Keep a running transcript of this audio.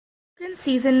Shopkins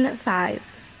Season 5.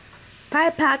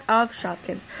 5-pack of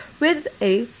Shopkins with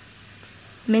a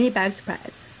mini bag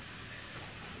surprise.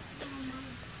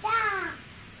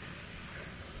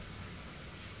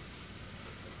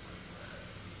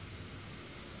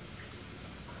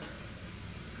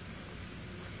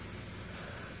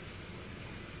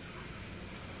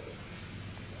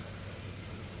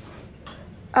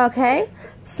 Okay,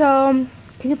 so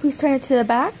can you please turn it to the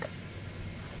back?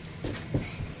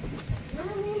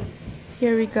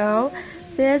 Here we go.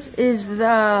 This is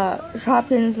the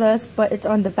Shopkins list, but it's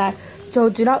on the back. So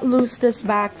do not lose this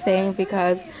back thing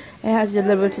because it has the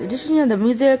limited edition of the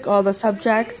music, all the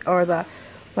subjects, or the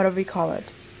whatever we call it.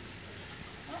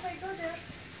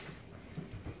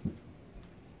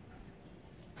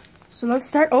 So let's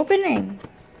start opening.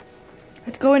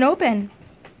 Let's go and open.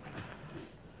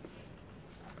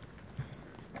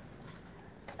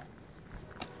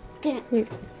 Wait.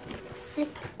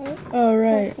 All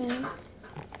right.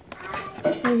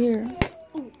 Right here.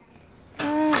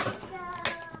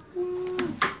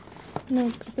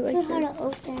 No, keep it like this. How to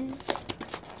open.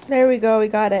 There we go. We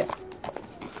got it.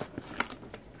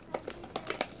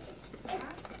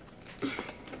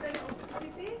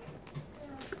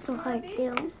 So hard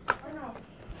too.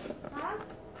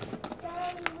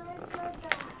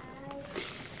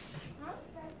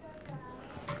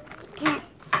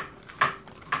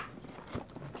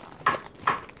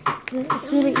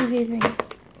 It's really easy, I think.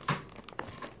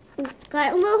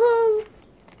 Got a little hole.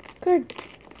 Good.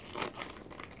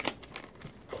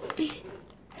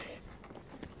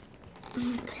 Oh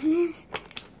my goodness.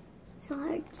 So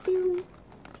hard to do.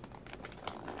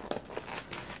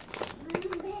 I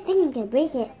think I'm gonna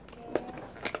break it.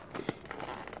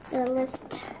 The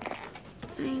list.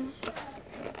 I'm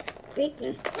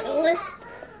breaking the list.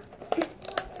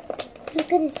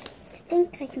 Look at this. I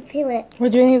think I can feel it. We're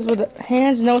doing this with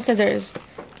hands, no scissors.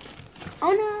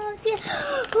 Oh no, see it.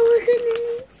 Oh my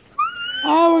goodness.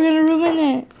 Oh, we're gonna ruin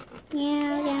it.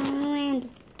 Yeah, we're gonna ruin.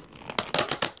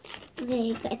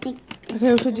 Okay, I think.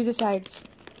 Okay, we should do the sides.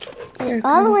 Here,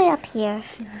 all the way up here.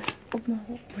 Yeah. Oh no,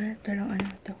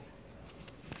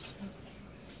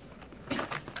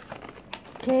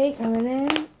 okay, coming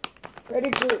in. Ready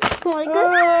to. Oh my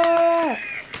goodness.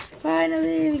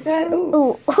 Finally, we got it.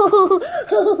 Oh.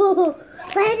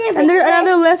 And there's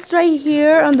another list right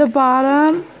here on the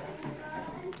bottom.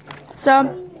 So,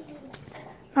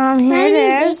 here it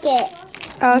is.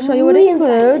 I'll show you what it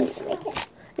includes.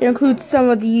 It includes some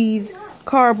of these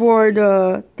cardboard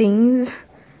things.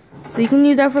 So you can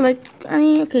use that for like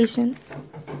any occasion.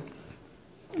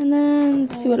 And then,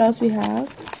 let's see what else we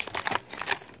have.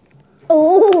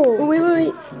 Oh,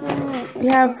 wait. We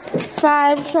have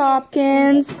 5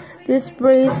 Shopkins, this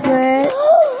bracelet,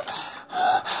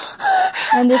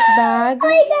 and this bag. Oh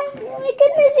my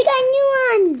goodness, we got a new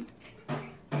one.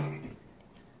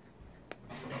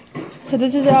 So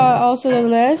this is also the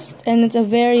list, and it's a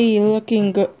very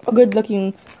good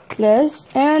looking list.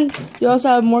 And you also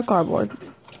have more cardboard,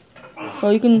 so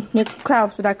you can make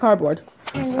crafts with that cardboard.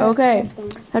 Okay,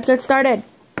 let's get started.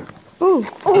 Ooh,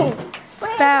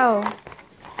 fell.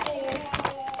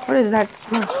 What is that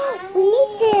smell? We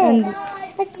need this.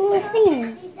 Like a little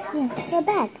thing. Yeah, a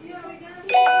bag.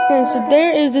 Okay, so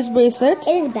there is this bracelet.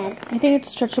 It is a bag. I think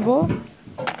it's stretchable.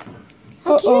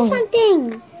 Here's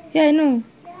something. Yeah, I know.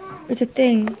 It's a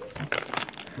thing.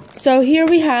 So here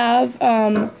we have,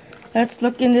 let's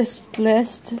look in this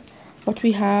list what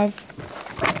we have.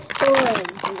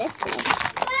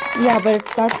 Yeah, but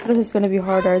this is going to be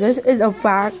harder. This is a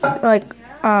back, like,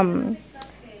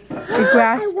 the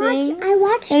grass thing. I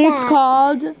watched and that. It's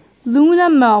called Luna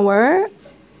Mower.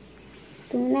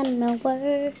 Luna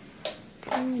Mower.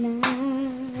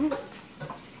 Luna.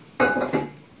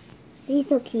 He's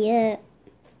so cute.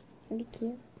 Really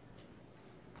cute.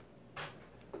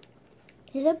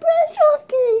 There's a brush off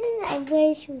here. I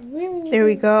wish really. There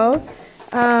we go.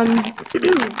 The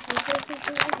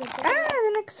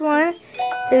next one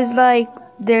is like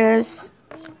this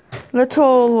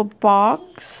little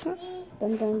box.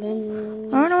 Dun, dun,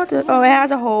 dun. I don't know what to. Oh, it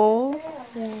has a hole.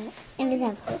 Yeah, and it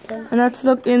has photo. And let's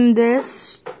look in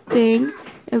this thing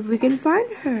if we can find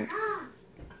her.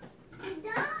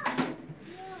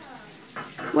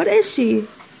 What is she?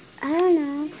 I don't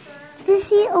know.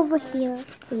 This is over here. I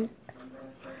think.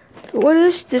 What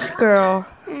is this girl?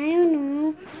 I don't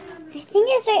know. I think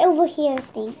it's right over here. I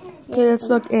think. Okay, let's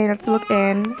look in. Let's look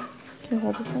in. Can you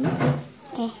hold this one?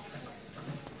 Okay.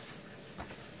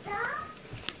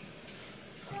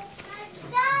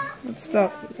 Let's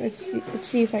look. Let's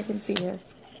see if I can see her.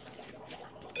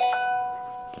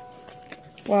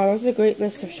 Wow, that's a great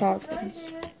list of Shopkins.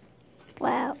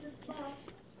 Wow.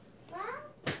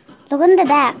 Look on the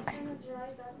back.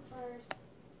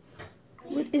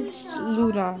 What is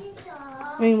Luna?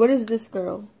 I mean, what is this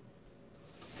girl?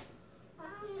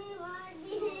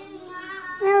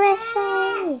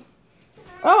 Marissa.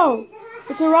 Oh,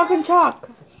 it's a rock and chalk.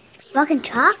 Rock and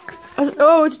chalk?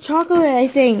 Oh, it's chocolate, I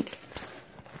think.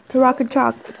 It's a rock and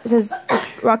chalk. It says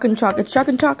rock and chalk. It's chalk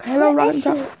and chalk. Hello, rock and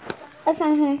chalk. I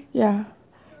found her. Yeah.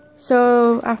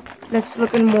 So, let's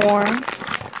look in more.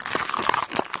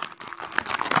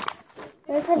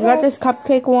 We got this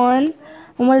cupcake one.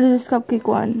 And what is this cupcake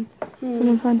one?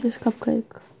 Someone found this cupcake.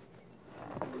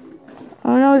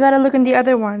 Oh no, we gotta look in the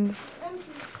other one.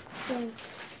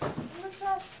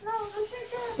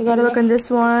 We gotta look in this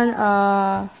one.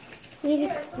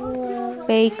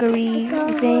 Bakery,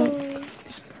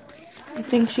 I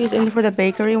think she's in for the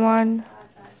bakery one.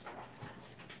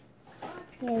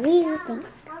 Yeah, we think.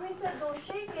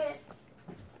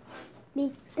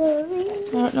 Bakery.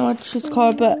 I don't know what she's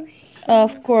called, but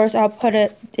of course I'll put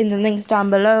it in the links down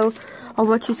below of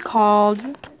what she's called.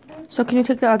 So can you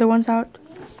take the other ones out?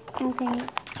 Okay.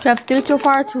 We have 3 so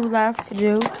far, 2 left to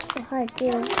do. It's hard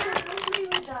to do.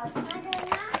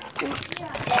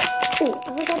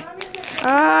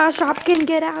 Ah, Shopkins,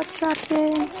 get out,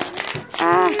 Shopkins.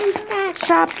 Ah,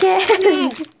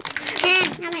 Shopkins.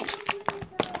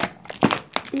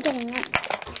 I'm getting it.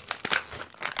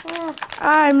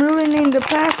 I'm ruining the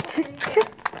plastic.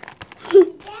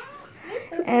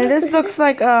 And this looks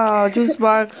like a juice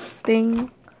box thing.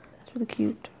 It's really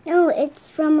cute. No, it's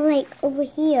from like over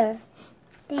here.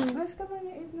 Thing.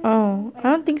 Oh, I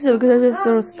don't think so because there's this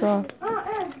little straw.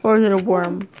 Or is it a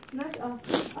worm?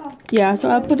 Yeah, so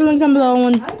I'll put the links down below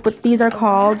on what these are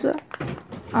called.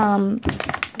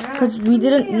 Because we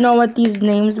didn't know what these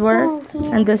names were.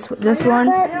 And this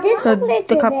one. So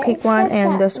the cupcake one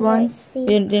and this one.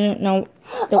 We didn't know what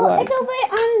it was. It's over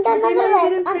on the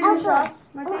list on Alpha.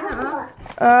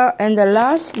 And the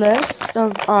last list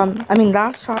of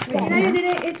last shopping.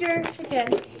 It's your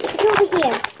chicken. It's over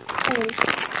here.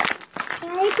 I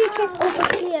need to check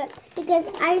over here because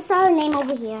I saw her name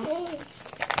over here.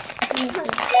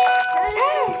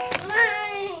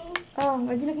 Oh,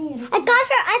 what are you looking at? I got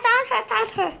her. I found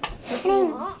her.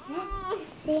 Name.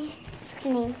 See?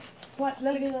 Name.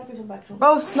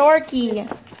 Oh, Snorky.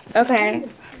 Okay.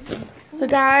 So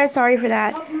guys, sorry for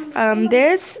that.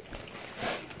 This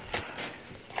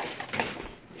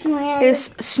is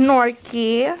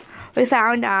Snorky. We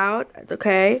found out.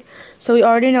 Okay. So we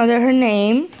already know that her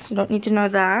name. So don't need to know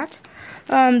that.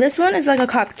 This one is like a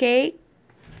cupcake.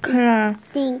 Kinda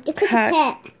It's like a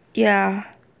pet. Yeah.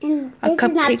 And A this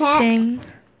is not cupcake pet. thing.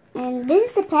 And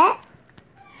this is a pet.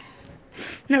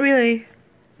 Not really.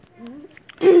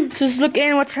 Just look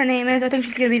in what her name is. I think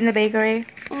she's gonna be in the bakery.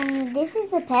 And this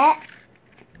is a pet.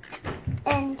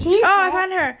 And she's I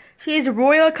found her. She's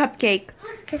Royal Cupcake.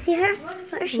 Can you see her?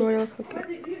 Where is she? Royal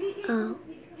Cupcake. Oh.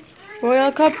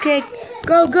 Royal Cupcake.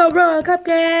 Go, go, Royal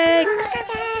Cupcake.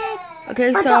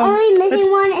 Okay, But so the only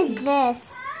missing one is this.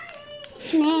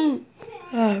 Name.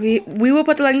 we will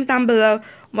put the links down below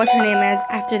what her name is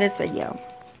after this video.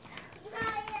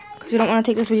 Because we don't want to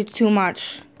take this video too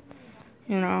much.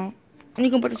 You know. And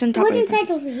you can put this on top What's of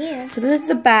inside over here? So this is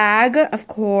the bag, of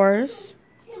course.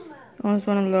 I just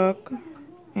want to look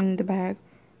in the bag.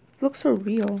 It looks so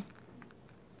real.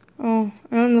 Oh,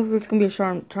 I don't know if it's going to be a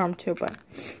charm too, but...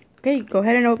 Okay, go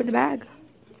ahead and open the bag.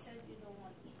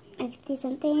 I can see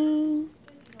something.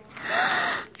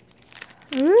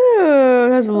 Ooh,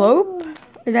 it has Lope.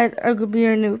 Is that could be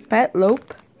your new pet,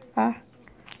 Lope? Wow.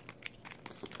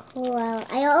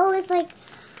 I always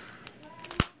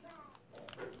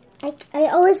I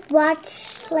always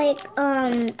watch like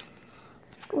my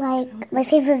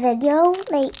favorite video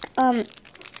like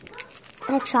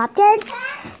Shopkins.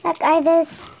 Like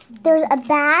there's a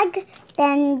bag,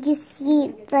 then you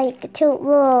see like two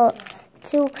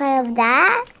kind of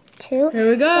that too. Here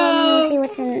we go. Then you see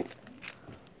what's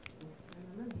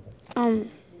in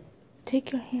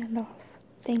Take your hand off.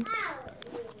 Thanks.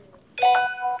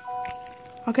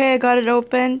 Okay, I got it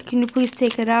opened. Can you please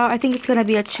take it out? I think it's gonna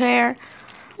be a chair.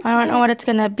 I don't know what it's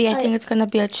gonna be. I think it's gonna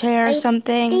be a chair or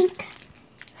something. I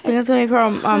think it's gonna be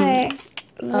from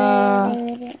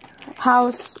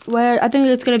house. Where I think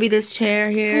it's gonna be this chair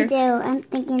here. I do. I'm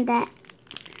thinking that.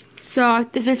 So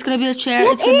if it's gonna be a chair,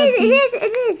 Look, it's gonna be.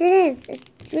 It is. It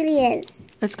really is.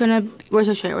 It's gonna. Where's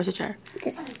the chair? Where's the chair?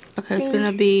 This Okay, it's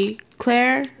gonna be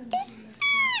Claire.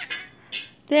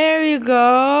 There you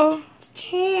go.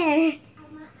 chair.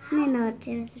 No, it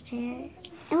was a chair.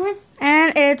 It was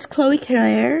And it's Chloe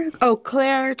Claire. Oh,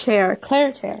 Claire Chair.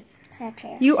 Claire Chair. a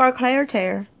chair. You are Claire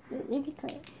Chair. Really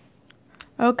clear.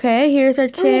 Okay, here's our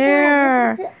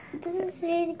chair. Oh, this is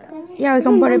really cool. Yeah, we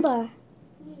can put it. Over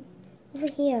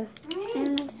here. I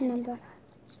don't know the number.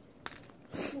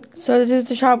 So this is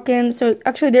the Shopkins. So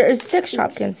actually there is 6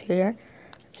 Shopkins here.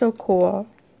 So cool.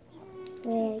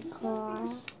 Really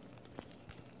cool.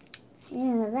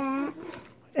 Yeah, that.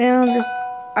 And there's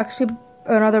actually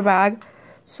another bag.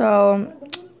 So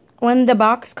when the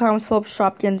box comes full of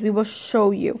Shopkins, we will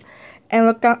show you. And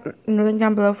look down, link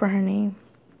down below for her name.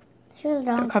 She was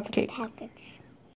on Cupcake. the package.